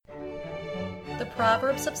The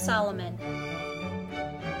Proverbs of Solomon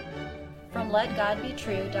from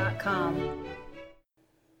LetGodBetrue.com.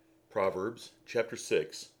 Proverbs chapter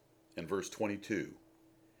 6 and verse 22.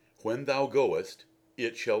 When thou goest,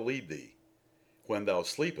 it shall lead thee. When thou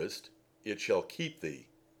sleepest, it shall keep thee.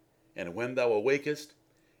 And when thou awakest,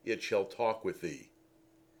 it shall talk with thee.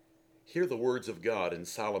 Hear the words of God in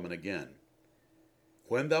Solomon again.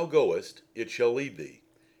 When thou goest, it shall lead thee.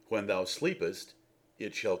 When thou sleepest,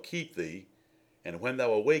 it shall keep thee. And when thou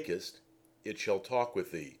awakest, it shall talk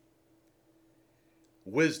with thee.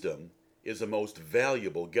 Wisdom is a most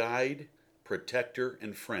valuable guide, protector,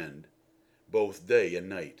 and friend, both day and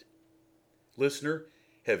night. Listener,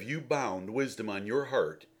 have you bound wisdom on your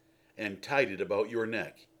heart and tied it about your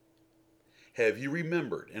neck? Have you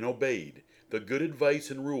remembered and obeyed the good advice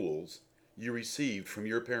and rules you received from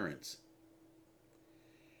your parents?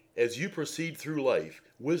 As you proceed through life,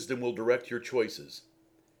 wisdom will direct your choices.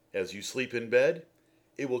 As you sleep in bed,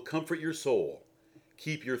 it will comfort your soul,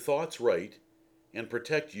 keep your thoughts right, and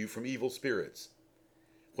protect you from evil spirits.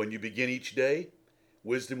 When you begin each day,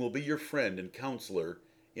 wisdom will be your friend and counselor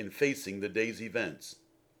in facing the day's events.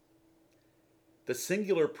 The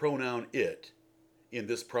singular pronoun it in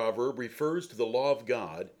this proverb refers to the law of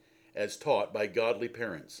God as taught by godly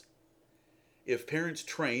parents. If parents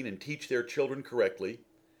train and teach their children correctly,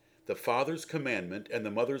 the father's commandment and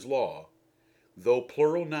the mother's law, though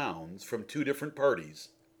plural nouns from two different parties,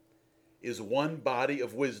 is one body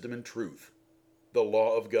of wisdom and truth, the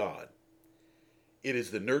law of God. It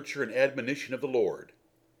is the nurture and admonition of the Lord,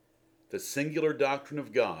 the singular doctrine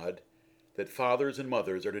of God that fathers and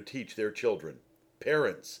mothers are to teach their children.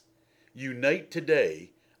 Parents, unite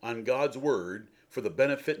today on God's word for the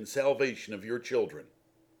benefit and salvation of your children.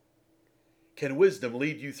 Can wisdom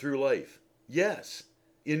lead you through life? Yes,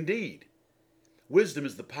 indeed. Wisdom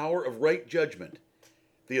is the power of right judgment,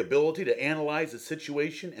 the ability to analyze a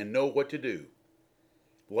situation and know what to do.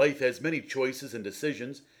 Life has many choices and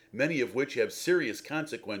decisions, many of which have serious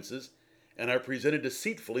consequences and are presented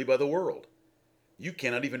deceitfully by the world. You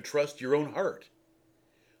cannot even trust your own heart.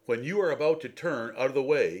 When you are about to turn out of the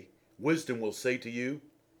way, wisdom will say to you,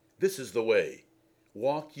 "This is the way.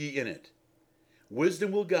 Walk ye in it."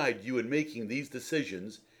 Wisdom will guide you in making these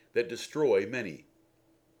decisions that destroy many.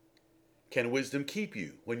 Can wisdom keep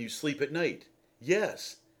you when you sleep at night?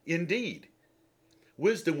 Yes, indeed.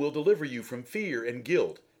 Wisdom will deliver you from fear and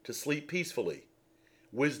guilt to sleep peacefully.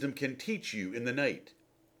 Wisdom can teach you in the night.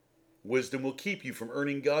 Wisdom will keep you from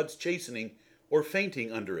earning God's chastening or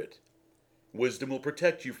fainting under it. Wisdom will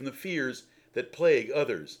protect you from the fears that plague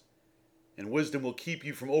others. And wisdom will keep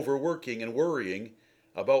you from overworking and worrying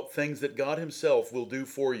about things that God Himself will do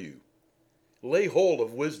for you. Lay hold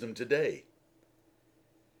of wisdom today.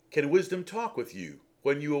 Can wisdom talk with you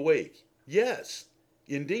when you awake? Yes,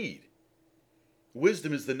 indeed.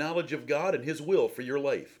 Wisdom is the knowledge of God and His will for your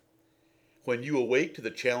life. When you awake to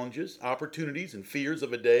the challenges, opportunities, and fears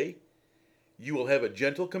of a day, you will have a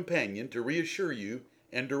gentle companion to reassure you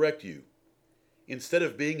and direct you. Instead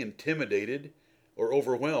of being intimidated or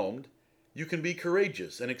overwhelmed, you can be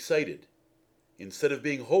courageous and excited. Instead of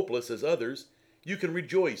being hopeless as others, you can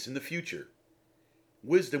rejoice in the future.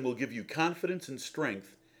 Wisdom will give you confidence and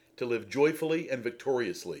strength to live joyfully and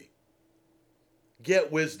victoriously.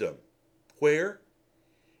 Get wisdom. Where?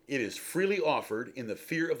 It is freely offered in the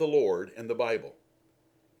fear of the Lord and the Bible.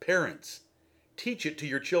 Parents, teach it to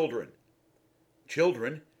your children.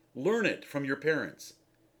 Children, learn it from your parents.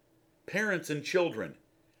 Parents and children,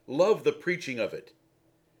 love the preaching of it.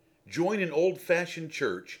 Join an old-fashioned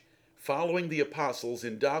church following the apostles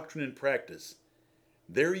in doctrine and practice.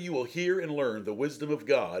 There you will hear and learn the wisdom of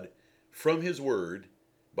God from His Word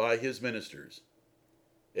by His ministers.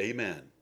 Amen.